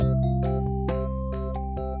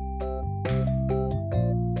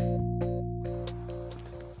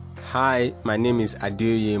Hi, my name is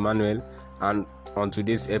Adeoye Emmanuel, and on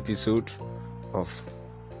today's episode of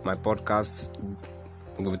my podcast,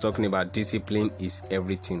 we'll be talking about discipline is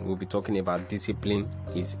everything.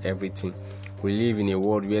 We live in a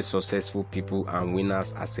world where successful people and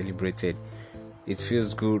winners are celebrated. It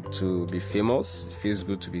feels good to be famous, it feels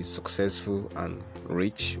good to be successful and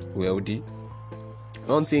rich, wealthy.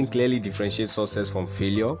 One thing clearly differentiates success from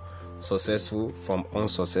failure, successful from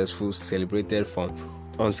unsuccessful, celebrated from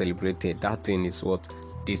uncelebrated. That thing is what?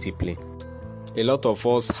 Discipline. A lot of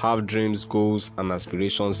us have dreams, goals, and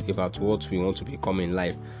aspirations about what we want to become in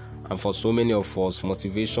life. And for so many of us,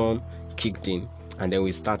 motivation kicked in and then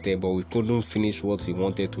we started, but we couldn't finish what we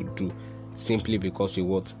wanted to do simply because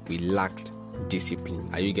we lacked discipline.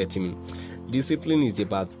 Are you getting me? Discipline is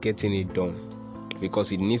about getting it done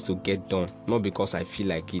because it needs to get done, not because I feel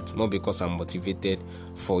like it, not because I'm motivated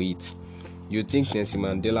for it. You think Nelson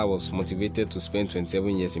Mandela was motivated to spend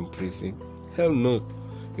 27 years in prison? Hell no.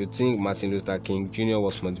 You think Martin Luther King Jr.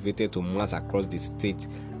 was motivated to march across the state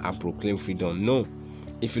and proclaim freedom? No.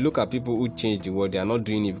 If you look at people who change the world, they are not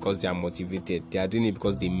doing it because they are motivated. They are doing it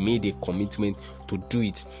because they made a commitment to do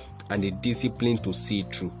it and the discipline to see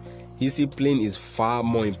it through. Discipline is far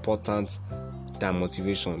more important than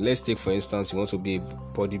motivation. Let's take, for instance, you want to be a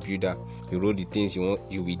bodybuilder. You wrote the things you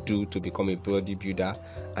will do to become a bodybuilder,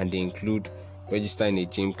 and they include register in a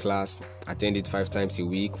gym class, attend it 5 times a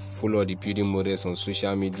week, follow the building models on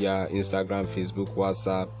social media, Instagram, Facebook,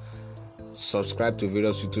 WhatsApp, subscribe to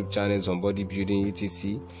various YouTube channels on bodybuilding,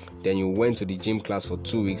 etc. Then you went to the gym class for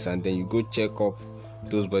 2 weeks, and then you go check up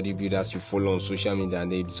those bodybuilders you follow on social media,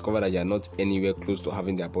 and then you discover that you are not anywhere close to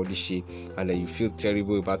having their body shape, and then you feel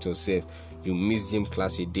terrible about yourself. You miss gym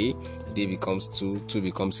class a day becomes 2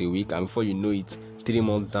 becomes a week, and before you know it, 3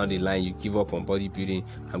 months down the line, you give up on bodybuilding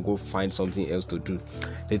and go find something else to do.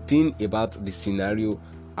 The thing about the scenario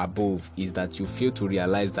above is that you fail to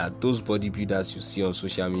realize that those bodybuilders you see on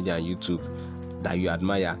social media and YouTube that you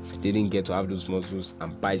admire didn't get to have those muscles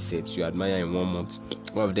and biceps you admire in 1 month.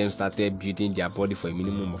 One of them started building their body for a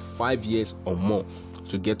minimum of 5 years or more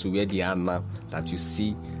to get to where they are now that you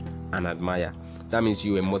see and admire. That means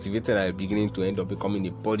you were motivated at the beginning to end up becoming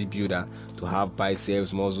a bodybuilder, to have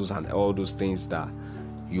biceps, muscles, and all those things that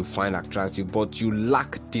you find attractive, but you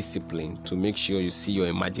lack discipline to make sure you see your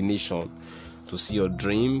imagination, to see your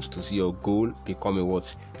dream, to see your goal become a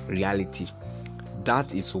reality.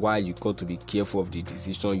 That is why you got to be careful of the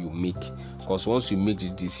decision you make, because once you make the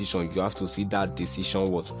decision, you have to see that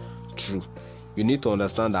decision true. You need to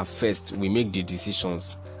understand that first we make the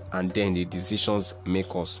decisions and then the decisions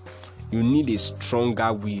make us. You need a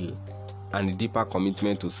stronger will and a deeper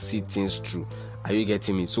commitment to see things through. Are you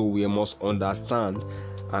getting me? So we must understand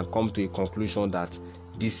and come to a conclusion that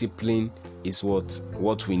discipline is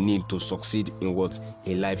what we need to succeed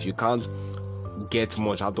in life. You can't get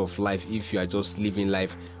much out of life if you are just living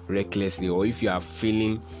life recklessly, or if you are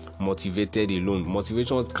feeling motivated alone.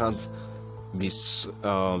 Motivation can't be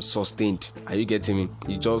sustained. Are you getting me?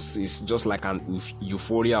 It's just like an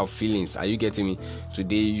euphoria of feelings. Are you getting me?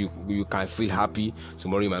 Today you can feel happy,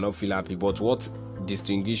 tomorrow you might not feel happy, but what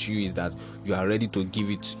distinguishes you is that you are ready to give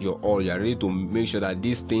it your all. You are ready to make sure that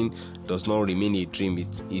this thing does not remain a dream.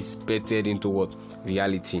 It is bettered into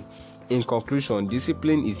reality. In conclusion,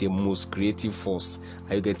 discipline is a most creative force.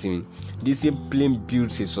 Are you getting me? Discipline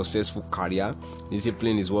builds a successful career.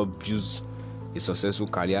 Discipline is what builds a successful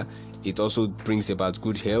career. It also brings about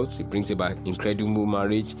good health. It brings about incredible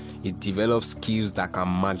marriage. It develops skills that can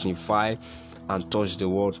magnify and touch the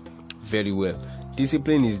world very well.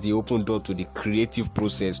 Discipline is the open door to the creative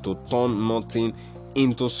process, to turn nothing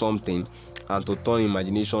into something and to turn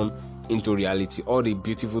imagination into reality. All the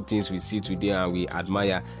beautiful things we see today and we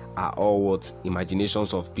admire are all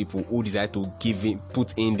imaginations of people who decide to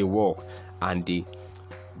put in the work, and they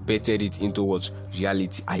bettered it into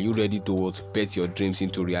reality. Are you ready to bet your dreams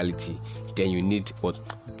into reality? Then you need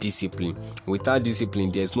discipline. Without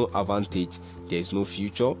discipline, there's no advantage, there's no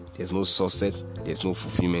future, there's no success, there's no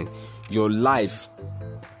fulfillment. Your life,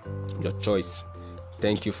 your choice.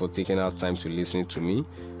 Thank you for taking out time to listen to me.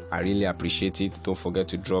 I really appreciate it. Don't forget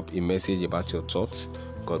to drop a message about your thoughts.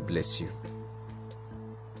 God bless you.